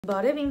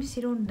Բարև իմ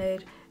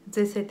սիրունդներ,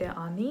 ձեզ հետ է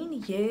Անին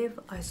եւ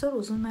այսօր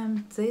ուզում եմ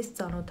ձեզ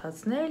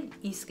ծանոթացնել,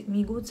 իսկ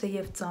միգուցե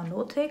եւ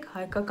ծանոթ եք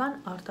հայկական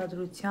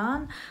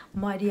արտադրության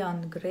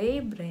Mariann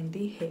Gray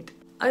բրենդի հետ։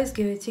 Այս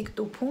գեղեցիկ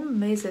տուփում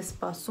մեզ է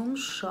սպասում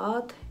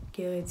շատ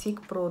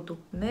գեղեցիկ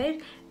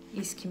պրոդուկտներ,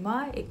 իսկ հիմա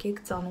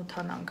եկեք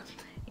ծանոթանանք։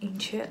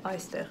 Ինչ է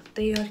այստեղ։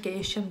 Դե իհարկե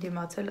ես չեմ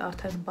դիմացել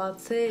արդեն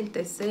բացել,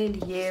 տեսել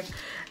եւ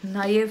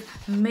նաեւ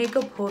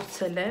մեկը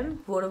փորձել եմ,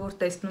 որը որ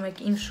տեսնում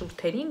եք իմ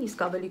շուրթերին,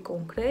 իսկ ավելի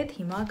կոնկրետ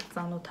հիմա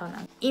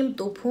կծանոթանանք։ Իմ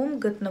տուփում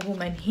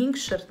գտնվում են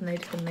 5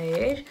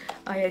 շրթներկներ,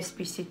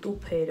 այսպիսի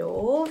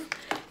տուփերով,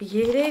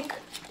 3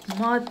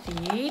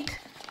 մատիտ,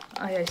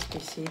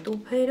 այսպիսի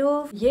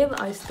տուփերով եւ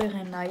այստեղ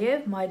է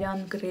նաեւ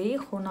Mariann Gray-ի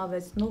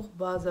խոնավեցնող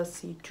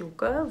բազասի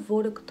ջուկը,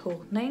 որը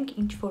կթողնենք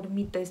ինչ որ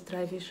մի test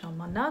drive-ի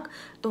ժամանակ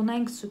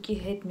տոնային սուկի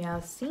հետ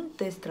միասին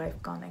test drive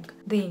կանենք։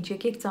 Դե ինչ,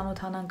 եկեք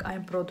ծանոթանանք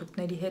այն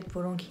պրոդուկտների հետ,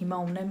 որոնք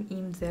հիմա ունեմ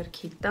իմ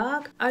ձեռքի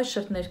տակ։ Այս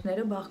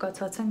շրթներկները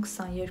բաղկացած են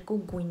 22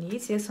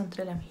 գույնից, ես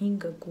ընտրել եմ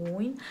 5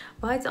 գույն,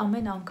 բայց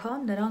ամեն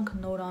անգամ նրանք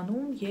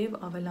նորանում եւ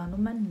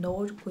ավելանում են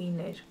նոր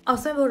գույներ։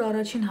 Ասեմ, որ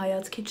առաջին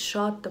հայացքից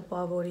շատ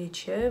տպավորիչ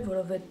է,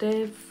 որովհետեւ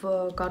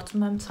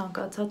կարծում եմ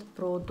ցանկացած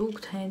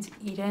պրոդուկտ հենց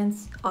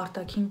իրենց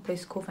արտաքին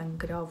տեսքով են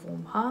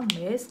գրավում, հա,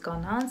 մեզ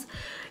կանանց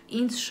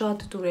ինձ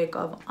շատ դուր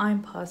եկավ այն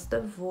փաստը,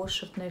 որ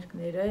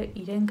շրթներկները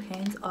իրենք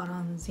հենց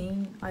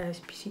առանձին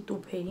այսպիսի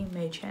տուփերի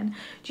մեջ են։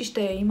 Ճիշտ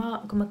է, հիմա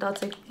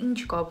կմտածեք ինչ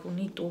կապ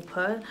ունի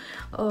տուփը,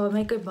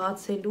 մեկը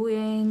բացելու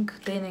ենք,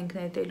 դեն ենք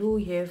նետելու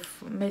եւ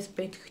մեզ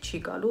պետք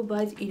չի գալու,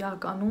 բայց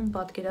իրականում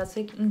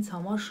պատկերացրեք ինձ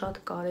համար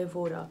շատ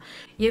կարեւոր է։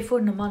 Երբ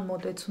որ նման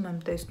մոտեցում եմ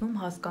տեսնում,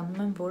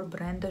 հասկանում եմ, որ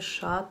բրենդը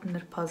շատ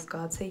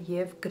նրբազգաց է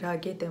եւ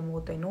գրագետ է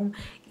մոտենում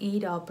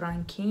իր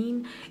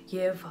ապրանքին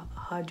եւ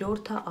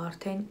հաջորդը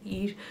արդեն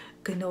իր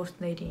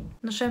գնորդներին։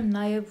 Նշեմ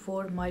նաեւ,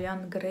 որ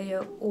Mariann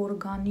Gray-ը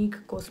օրգանիկ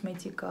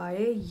կոսմետիկա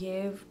է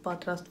եւ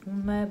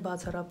պատրաստվում է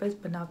բացառապես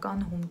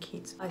բնական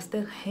հումքից։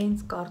 Այստեղ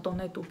հենց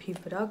կարտոնե տուփի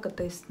վրա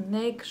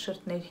կտեսնեք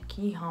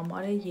շրթներկի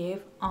համարը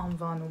եւ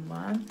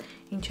անվանումը,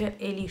 ինչը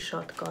էլի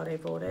շատ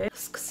կարեւոր է։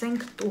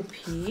 Սկսենք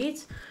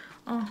տուփից։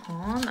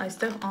 Ահա,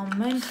 այստեղ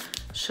ամեն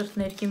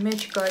շրթներկի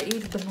մեջ կա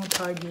իր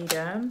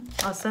բնութագիրը,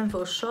 ասեմ,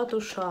 որ շատ ու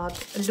շատ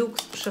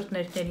լյուքս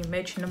շրթներկների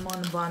մեջ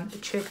նման բան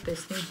չեք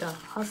տեսնի, դա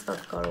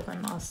հաստատ կարող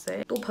եմ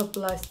ասել։ Տուփը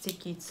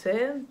պլաստիկից է,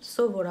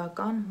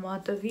 սովորական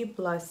մատվի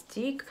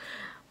պլաստիկ,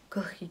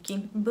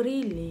 գլխիկին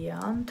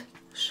բրիլիանտ,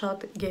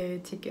 շատ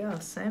գեղեցիկ է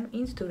ասեմ,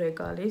 ինձ դուր է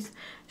գալիս,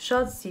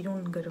 շատ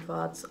սիրուն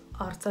գրված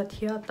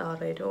արծաթյա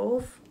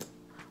տառերով,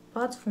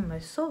 բացվում է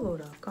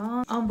սովորական,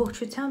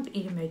 ամբողջությամբ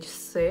իր մեջ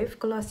սև,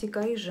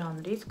 կլասիկայի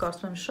ժանրից,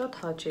 կարծում եմ շատ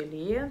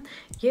հաճելի է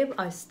եւ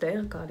այստեղ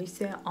գալիս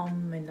է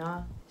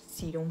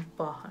ամենասիրուն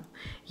պահը։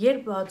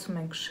 Երբ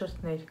բացում ենք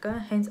շրթներկը,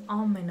 հենց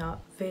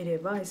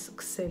ամենավերևը, այս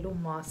սկսելու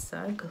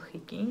մասը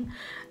գլխիկին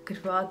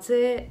գրված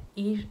է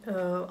իր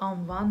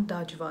անվան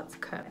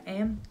դաջվածքը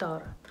M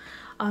տառը։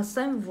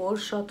 Ասեմ, որ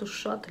շատ ու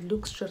շատ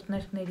լյուքս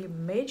շրթներկների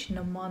մեջ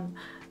նման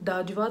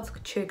դաջվածք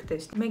չեք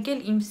տեսնի։ Մեկ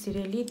էլ իմ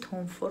սիրելի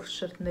Tom Ford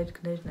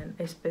շրթներկներն են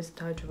այսպես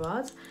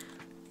դաջված,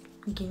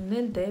 գինն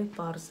էլ դե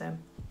պարզ է,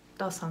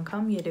 10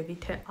 անգամ երևի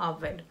թե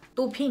ավել։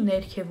 Տուփի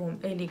ներքևում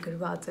էլի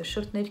գրված է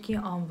շրթներկի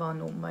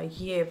անվանումը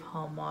եւ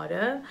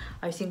համարը,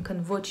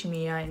 այսինքն ոչ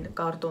միայն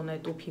կարտոնե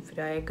տուփի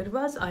վրա է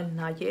գրված, այլ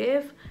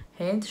նաեւ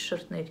հենց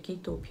շրթներկի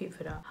տուփի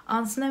վրա։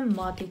 Անցնեմ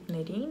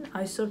մատիտներին,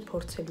 այսօր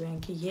փորձելու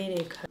ենք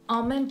 3-ը։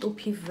 Ամեն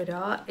տուփի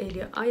վրա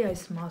էլի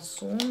այս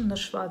մասում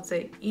նշված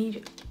է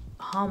իր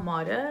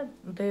համարը,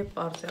 դե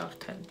պարզ է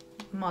արդեն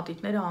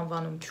մատիտները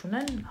անվանում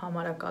չունեն,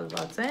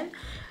 համարակալված են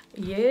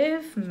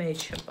եւ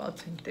մեջը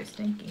բացենք,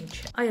 տեսնենք ինչ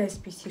է։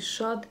 Այսպիսի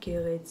շատ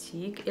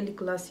գեղեցիկ, էլի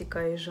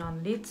կլասիկայի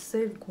ժանրից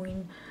սև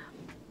գույն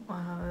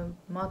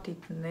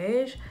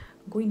մատիտներ,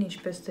 գույն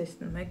ինչպես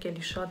տեսնում եք,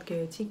 էլի շատ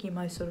գեղեցիկ, իմ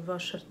այսօրվա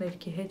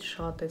շրթներկի հետ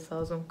շատ է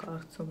սազում,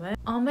 կարծում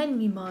եմ։ Ամեն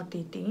մի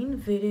մատիտին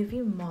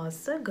վերևի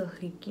մասը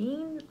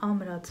գլխիկին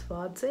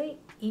ամրացված է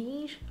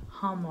իր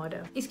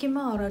համարը։ Իսկ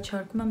հիմա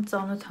առաջարկում եմ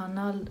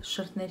ծանոթանալ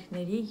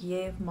շրթներկների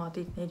եւ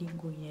մատիտների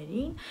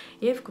գույներին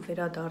եւ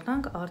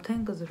կվերադառնանք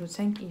արդեն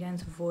կզրուցենք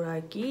իրենց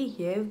որակի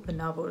եւ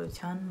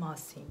բնավորության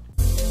մասին։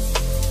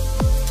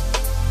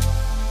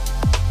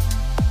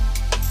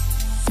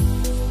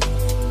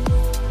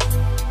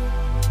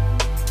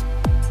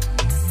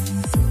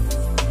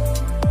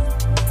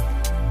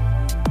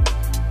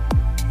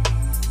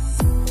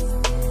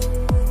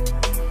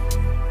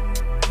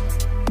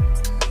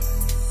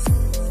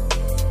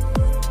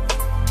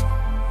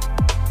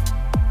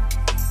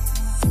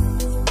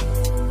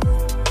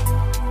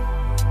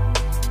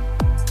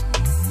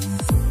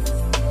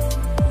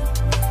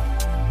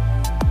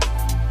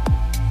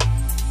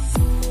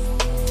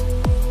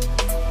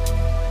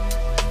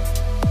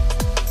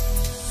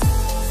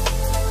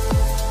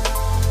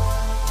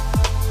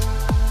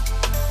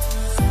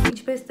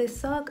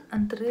 Տեսակ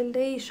ընտրել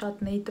էի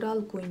շատ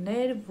նեյտրալ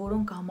գույներ,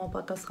 որոնք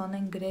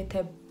համապատասխանեն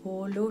գրեթե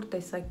բոլոր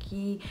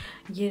տեսակի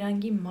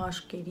երանգի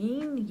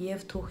մաշկերին,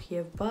 եւ թուխ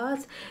եւ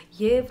բաց,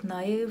 եւ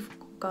նաեւ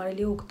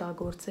կարելի է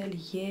օգտագործել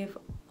եւ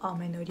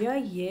ամենօրյա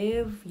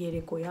եւ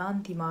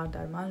երեկոյան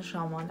դիմահարդարման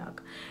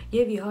ժամանակ։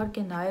 Եվ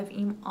իհարկե նաեւ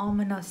իմ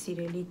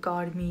ամենասիրելի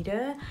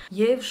կարմիրը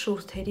եւ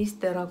շուրթերից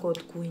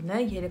տերակոտ գույնը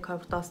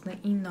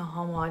 319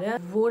 համարը,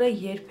 որը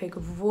երբեք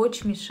ոչ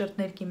մի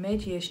շրթներկի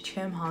մեջ ես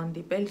չեմ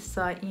հանդիպել,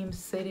 սա իմ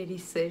սերերի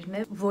սերն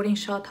է, որին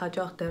շատ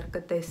հաճախ դեռ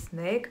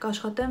կտեսնեք։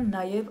 Կաշխատեմ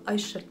նաեւ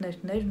այս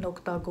շրթներկներն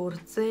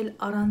օգտագործել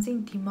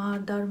առանձին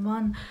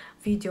դիմահարդարման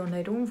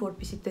վիդեոներում,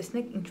 որպեսզի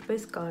տեսնեք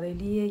ինչպես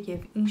կարելի է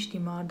եւ ինչ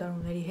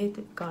դիմահարդարումների հետ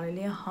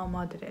կարելի է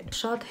համադրել։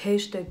 Շատ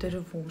հեշտ է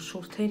դրվում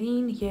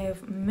շուրթերին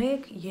եւ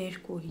 1, 2,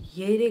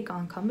 3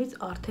 անգամից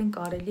արդեն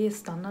կարելի է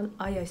ստանալ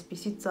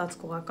այսպիսի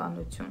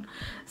ծածկողականություն։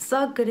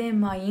 Սա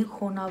կրեմային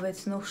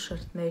խոնավեցնող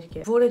շրթներկ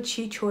է, որը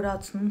չի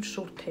չորացնում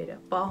շուրթերը,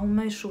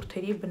 պահում է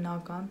շուրթերի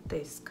բնական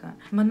տեսքը։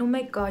 Մնում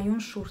է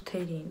կայուն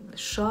շուրթերին։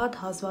 Շատ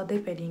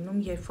հազվադեպ է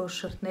լինում, երբ որ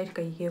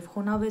շրթներկը եւ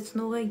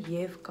խոնավեցնող է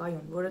եւ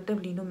կայուն,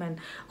 որովհետեւ լինում են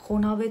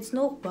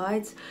խոնավեցնող,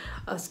 բայց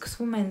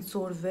սկսվում են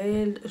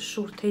ծորվել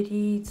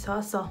շուրթերից,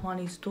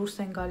 սահմանից դուրս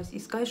են գալիս,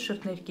 իսկ այս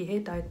շրթներկի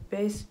հետ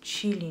այդպես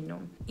չի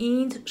լինում։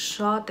 Ինձ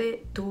շատ է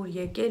դուր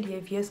եկել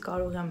եւ ես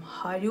կարող եմ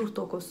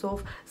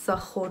 100%-ով սա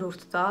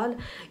խորհուրդ տալ։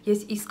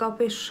 Ես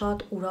իսկապես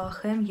շատ ուրախ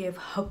եմ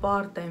եւ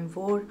հպարտ եմ,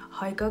 որ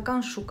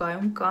հայկական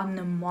շուկայում կա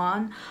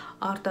նման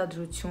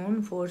արտադրություն,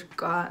 որ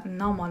կա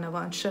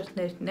նամանավանդ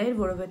շրթներկներ,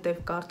 որովհետեւ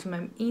կարծում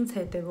եմ ինձ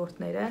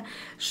հետևորդները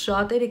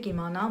շատերը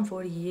կիմանան,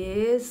 որ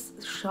ես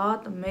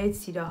շատ մեծ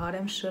սիրահար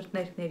եմ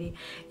շրթներկների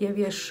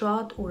եւ ես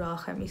շատ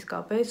ուրախ եմ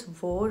իսկապես,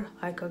 որ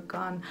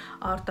հայկական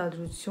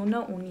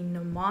արտադրությունը ունի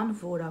նման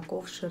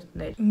որակով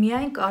շրթներ։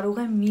 Միայն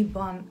կարող եմ մի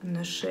բան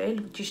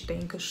նշել, ճիշտ է,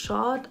 ինքը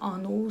շատ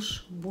անուշ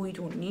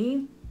բույր ունի,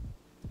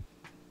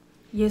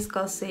 ես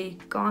կասեի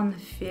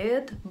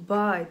կանֆետ,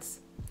 բայց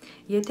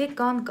եթե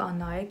կան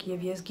կանայք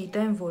եւ ես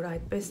գիտեմ, որ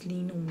այդպես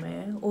լինում է,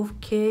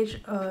 ովքեր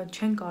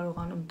չեն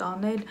կարողանում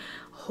տանել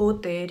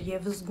հոտեր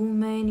եւ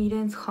զգում են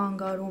իրենց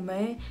խանգարում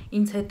է,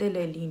 ինձ հետ էլ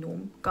է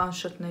լինում, կան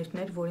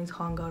շրթներկներ, որ ինձ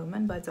խանգարում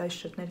են, բայց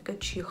այս շրթներկը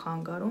չի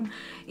խանգարում։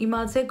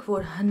 Իմացեք,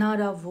 որ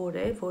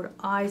հնարավոր է, որ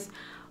այս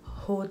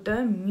հոտը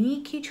մի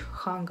քիչ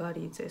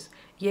խանգարի ձեզ,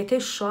 եթե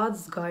շատ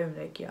զգայուն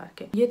եք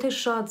իհարկե։ Եթե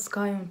շատ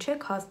զգայուն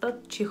չեք,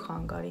 հաստատ չի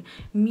խանգարի։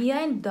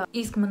 Միայն դա,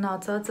 իսկ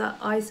մնացածը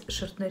այս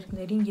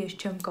շրթներկներին ես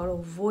չեմ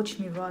կարող ոչ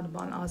մի վատ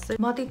բան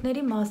ասել։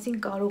 Մատիտների մասին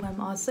կարող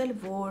եմ ասել,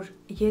 որ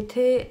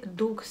եթե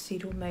դուք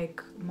սիրում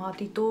եք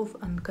մատիտով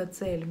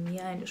ընդգծել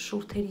միայն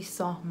շուրթերի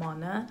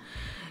սահմանը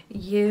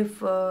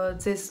եւ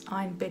ձեզ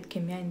այն պետք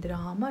է միայն դրա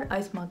համար,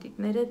 այս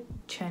մատիտները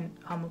չեն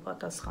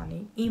համապատասխանի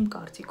իմ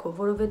կարծիքով,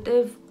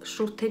 որովհետեւ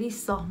շուրթերի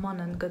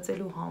սահմանը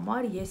ընդգծելու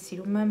համար ես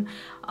սիրում եմ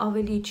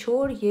ավելի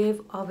չոր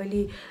եւ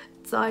ավելի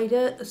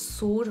ծայրը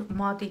սուր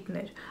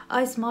մատիտներ։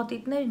 Այս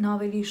մատիտներն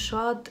ավելի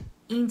շատ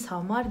ինձ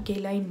համար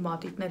գելային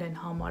մատիտներ են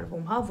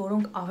համարվում,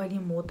 որոնք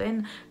ավելի մոտ են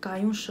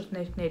կայուն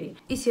շրթներկների։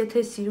 Իսկ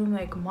եթե սիրում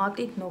եք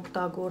մատիտն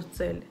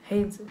օգտագործել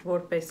հենց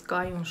որպես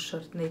կայուն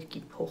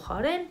շրթներկի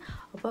փոխարեն,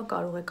 ապա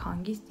կարող եք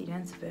հանգիստ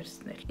իրենց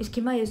վերցնել։ Իսկ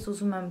հիմա ես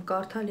ուզում եմ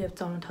կարդալ եւ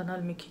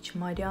ծանոթանալ մի քիչ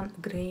Մարիանn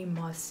Gray-ի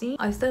մասին։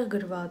 Այստեղ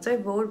գրված է,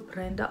 որ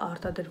բրենդը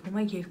արտադրվում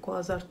է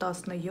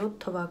 2017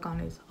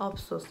 թվականից։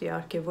 Ափսոս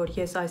իհարկե, որ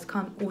ես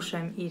այսքան ուշ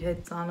եմ իր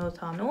հետ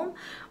ծանոթանում,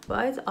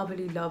 բայց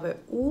ավելի լավ է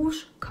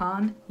ուշ,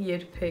 քան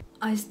երբեք։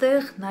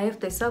 Այստեղ նաեւ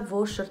տեսա,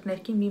 որ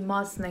շրթներկի մի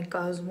մասն է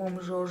կազմում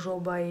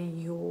ժոժոբայի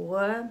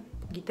յուղը։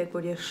 Գիտեք,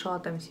 որ ես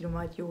շատ եմ սիրում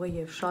այդ յուղը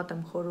եւ շատ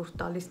եմ խորհուրդ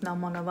տալիս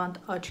նամանավանդ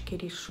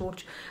աչքերի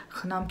շուրջ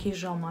խնամքի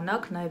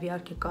ժամանակ, նաեւ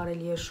իհարկե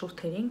կարելի է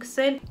շուրթերին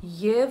քսել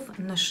եւ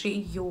նշի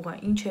յուղը,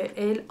 ինչը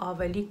էլ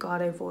ավելի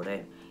կարեւոր է։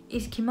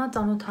 Իսկ հիմա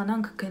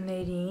ծանոթանանք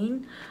գներին։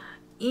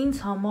 Ինձ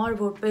համար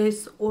որպես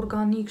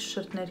օրգանիկ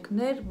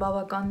շրթներկներ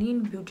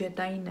բավականին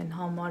բյուջետային են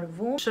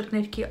համարվում։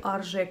 Շրթներկի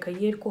արժեքը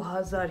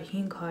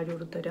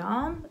 2500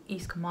 դրամ,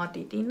 իսկ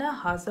մատիտինը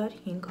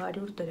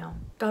 1500 դրամ։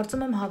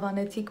 Կարծում եմ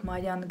հավանեցիք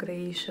Mariann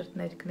Gray-ի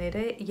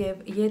շրթներկները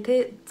եւ եթե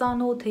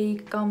ծանոթ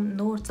եք կամ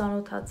նոր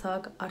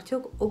ծանոթացաք,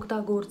 արդյոք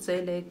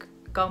օգտագործել եք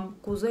կամ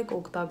կուզեք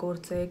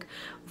օգտագործեք,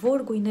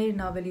 որ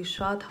գույներն ավելի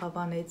շատ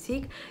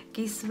հավանեցիք,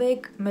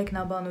 կիսվեք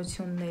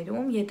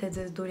մեկնաբանություններում, եթե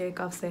ձեզ դուր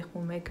եկավ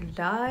սեղմում եք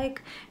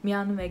լայք,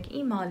 միանում եք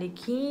իմ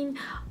ալիքին,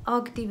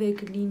 ակտիվ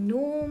եք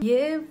լինում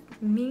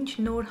եւ մինչ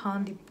նոր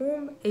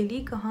հանդիպում,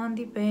 էլի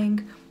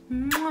կհանդիպենք։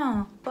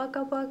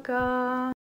 Պակա-պակա։